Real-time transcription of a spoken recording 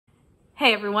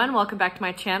Hey everyone, welcome back to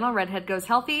my channel, Redhead Goes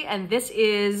Healthy, and this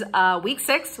is week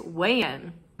 6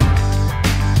 weigh-in.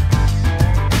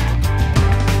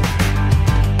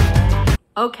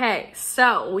 Okay,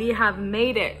 so we have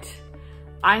made it.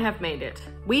 I have made it.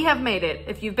 We have made it.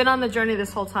 If you've been on the journey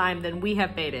this whole time, then we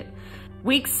have made it.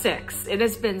 Week 6. It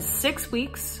has been 6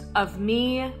 weeks of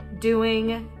me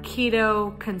doing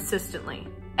keto consistently.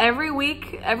 Every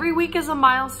week is a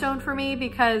milestone for me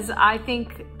because I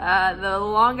think the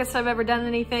longest I've ever done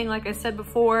anything, like I said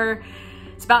before,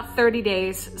 it's about 30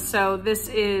 days. So this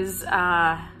is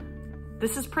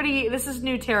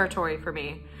new territory for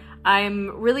me.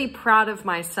 I'm really proud of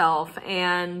myself,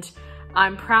 and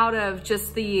I'm proud of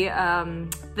just the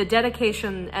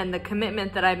dedication and the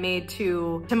commitment that I made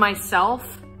to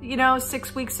myself, you know,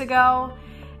 6 weeks ago.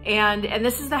 And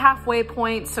this is the halfway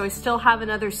point, so I still have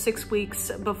another 6 weeks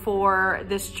before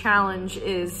this challenge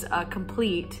is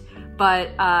complete.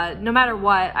 But no matter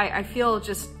what, I feel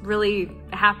just really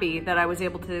happy that I was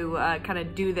able to kind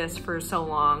of do this for so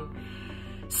long.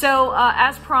 So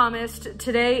as promised,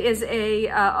 today is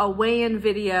a weigh-in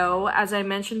video. As I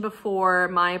mentioned before,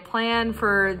 my plan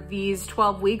for these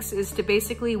 12 weeks is to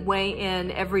basically weigh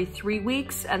in every 3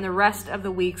 weeks, and the rest of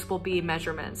the weeks will be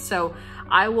measurements. So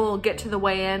I will get to the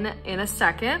weigh-in a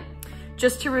second.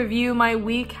 Just to review my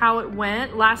week, how it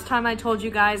went. Last time I told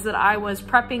you guys that I was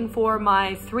prepping for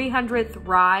my 300th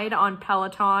ride on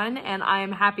Peloton, and I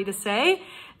am happy to say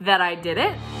that I did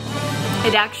it.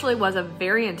 It actually was a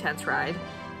very intense ride.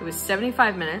 It was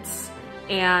 75 minutes,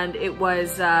 and it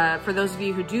was, for those of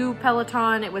you who do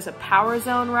Peloton, it was a power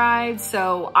zone ride.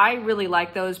 So I really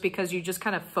like those because you just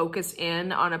kind of focus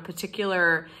in on a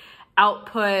particular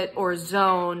output or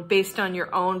zone based on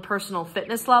your own personal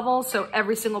fitness level. So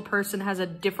every single person has a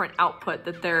different output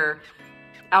that they're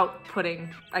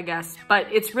outputting, I guess. But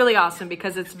it's really awesome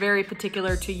because it's very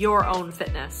particular to your own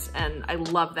fitness. And I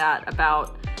love that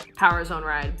about Power Zone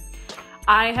Ride.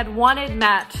 I had wanted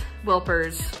Matt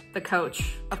Wilpers, the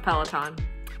coach of Peloton,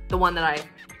 the one that I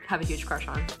have a huge crush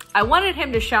on. I wanted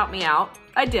him to shout me out.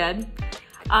 I did.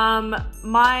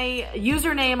 My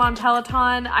username on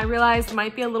Peloton, I realized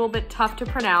might be a little bit tough to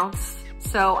pronounce,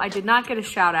 so I did not get a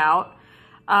shout out.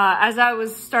 As I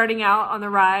was starting out on the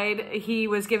ride, he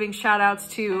was giving shout outs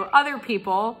to other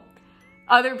people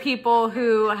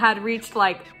who had reached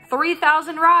like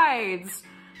 3,000 rides,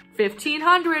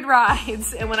 1,500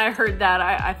 rides. And when I heard that,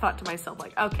 I thought to myself,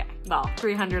 like, okay, well,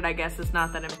 300, I guess, is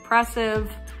not that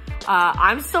impressive.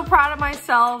 I'm still proud of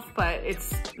myself, but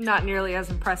it's not nearly as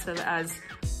impressive as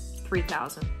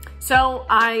 3,000. So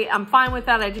I'm fine with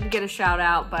that. I didn't get a shout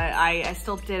out, but I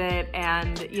still did it.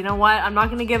 And you know what? I'm not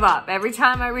gonna give up. Every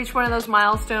time I reach one of those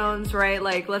milestones, right?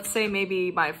 Like, let's say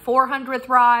maybe my 400th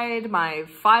ride, my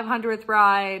 500th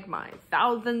ride, my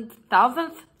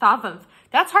 1,000th.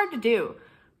 That's hard to do.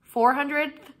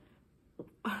 400th,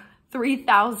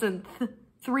 3,000th.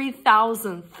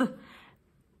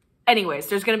 Anyways,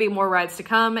 there's gonna be more rides to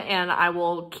come, and I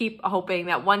will keep hoping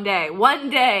that one day,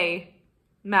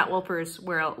 Matt Wilpers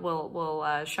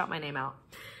will shout my name out.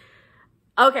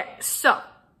 Okay, so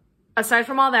aside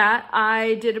from all that,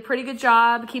 I did a pretty good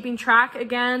job keeping track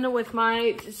again with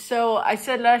so I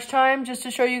said last time, just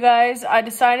to show you guys, I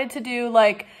decided to do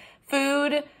like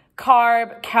food,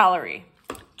 carb, calorie.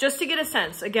 Just to get a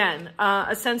sense, again,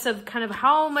 a sense of kind of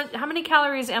how many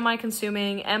calories am I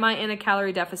consuming? Am I in a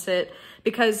calorie deficit?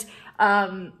 Because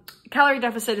calorie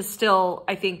deficit is still,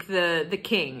 I think, the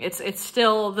king. It's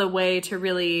still the way to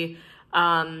really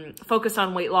focus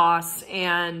on weight loss.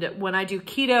 And when I do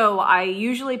keto, I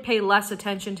usually pay less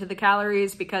attention to the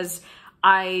calories because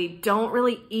I don't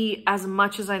really eat as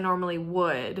much as I normally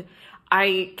would.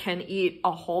 I can eat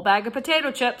a whole bag of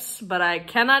potato chips, but I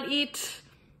cannot eat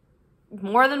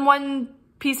more than one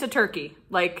piece of turkey,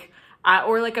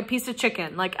 or like a piece of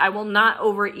chicken. Like, I will not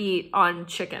overeat on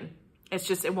chicken. It's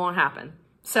just, it won't happen.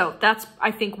 So that's,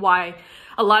 I think, why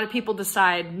a lot of people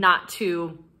decide not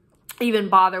to even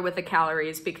bother with the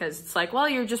calories, because it's like, well,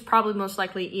 you're just probably most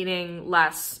likely eating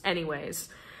less anyways.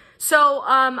 So,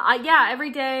 yeah,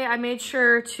 every day I made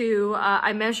sure to,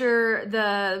 I measure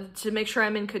to make sure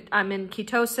I'm in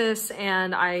ketosis,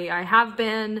 and I have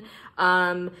been.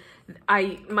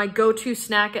 My go-to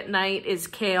snack at night is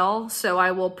kale, so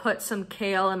I will put some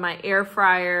kale in my air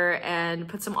fryer and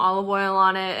put some olive oil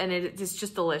on it, and it's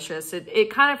just delicious.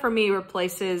 It kind of, for me,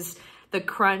 replaces the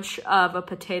crunch of a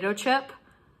potato chip.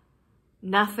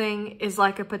 Nothing is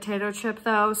like a potato chip,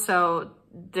 though, so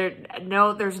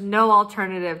there's no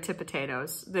alternative to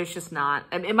potatoes. There's just not.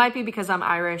 It might be because I'm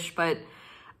Irish, but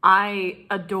I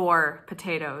adore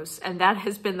potatoes, and that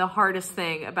has been the hardest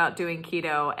thing about doing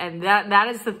keto. And that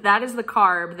is the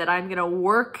carb that I'm gonna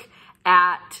work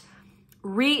at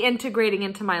reintegrating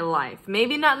into my life.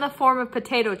 Maybe not in the form of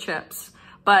potato chips,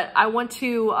 but I want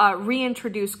to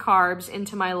reintroduce carbs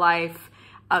into my life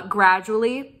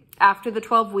gradually after the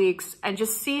 12 weeks and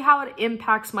just see how it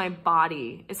impacts my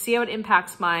body, see how it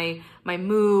impacts my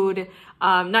mood,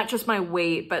 not just my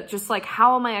weight, but just like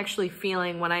how am I actually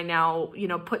feeling when I now, you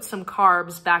know, put some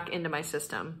carbs back into my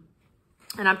system.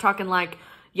 And I'm talking like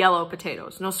yellow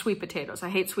potatoes, no sweet potatoes. I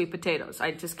hate sweet potatoes.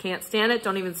 I just can't stand it.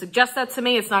 Don't even suggest that to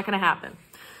me. It's not going to happen.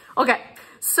 Okay.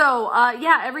 So,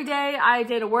 yeah, every day I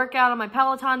did a workout on my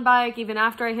Peloton bike, even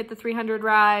after I hit the 300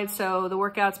 rides. So the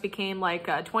workouts became like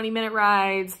 20-minute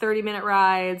rides, 30-minute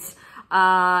rides.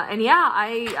 And yeah,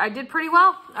 I did pretty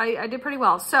well. I did pretty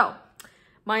well. So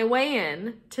my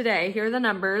weigh-in today, here are the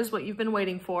numbers, what you've been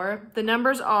waiting for. The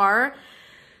numbers are,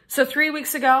 so 3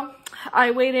 weeks ago, I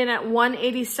weighed in at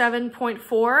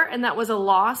 187.4, and that was a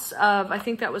loss of, I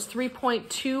think that was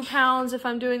 3.2 pounds, if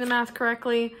I'm doing the math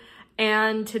correctly.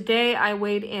 And today I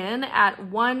weighed in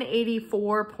at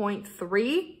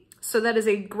 184.3. So that is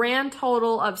a grand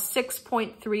total of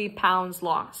 6.3 pounds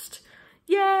lost.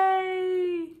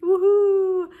 Yay!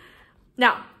 Woohoo!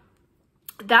 Now,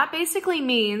 that basically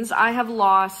means I have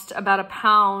lost about a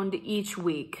pound each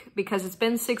week because it's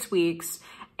been 6 weeks.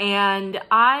 And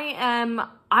I'm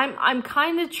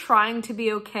kind of trying to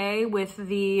be okay with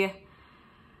the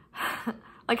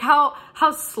like how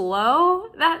slow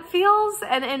that feels,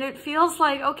 and it feels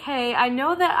like, okay, I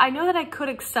know that I could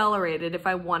accelerate it if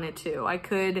I wanted to. I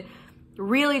could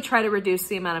really try to reduce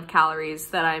the amount of calories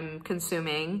that I'm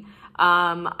consuming.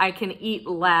 I can eat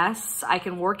less, I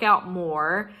can work out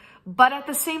more, but at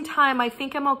the same time, I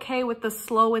think I'm okay with the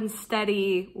slow and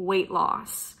steady weight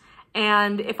loss.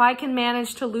 And if I can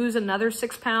manage to lose another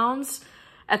 6 pounds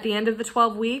at the end of the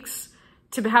 12 weeks,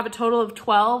 to have a total of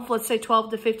 12, let's say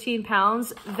 12 to 15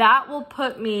 pounds, that will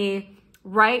put me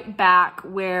right back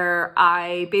where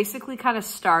I basically kind of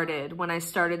started when I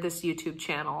started this YouTube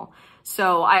channel.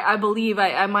 So I believe,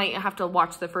 I might have to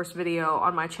watch the first video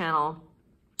on my channel.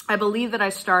 I believe that I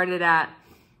started at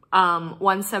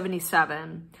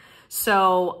 177.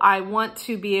 So I want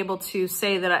to be able to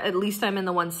say that at least I'm in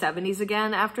the 170s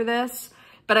again after this.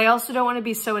 But I also don't want to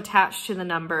be so attached to the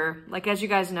number. Like, as you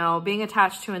guys know, being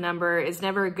attached to a number is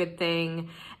never a good thing.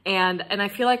 And I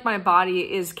feel like my body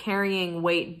is carrying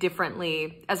weight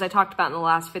differently, as I talked about in the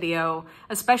last video,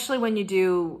 especially when you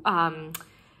do,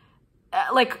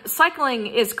 like, cycling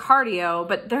is cardio,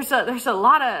 but there's a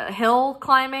lot of hill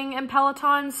climbing in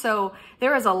Peloton. So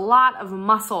there is a lot of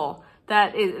muscle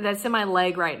that's in my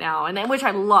leg right now, and which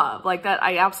I love, like that.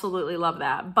 I absolutely love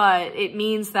that. But it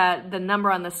means that the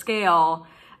number on the scale,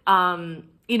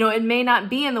 you know, it may not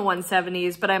be in the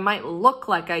 170s, but I might look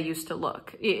like I used to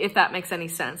look, if that makes any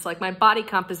sense. Like my body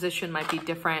composition might be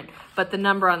different, but the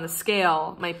number on the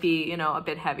scale might be, you know, a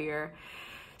bit heavier.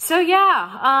 So yeah,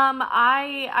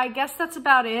 I guess that's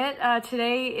about it.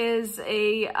 Today is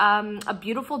a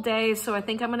beautiful day, so I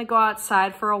think I'm gonna go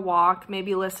outside for a walk,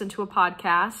 maybe listen to a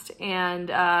podcast,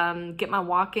 and get my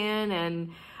walk in,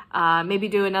 and maybe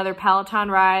do another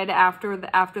Peloton ride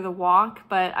after the walk.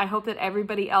 But I hope that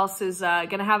everybody else is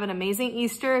gonna have an amazing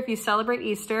Easter if you celebrate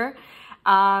Easter.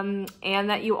 And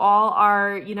that you all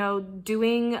are, you know,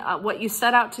 doing what you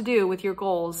set out to do with your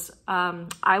goals.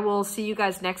 I will see you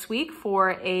guys next week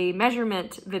for a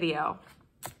measurement video.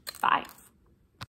 Bye.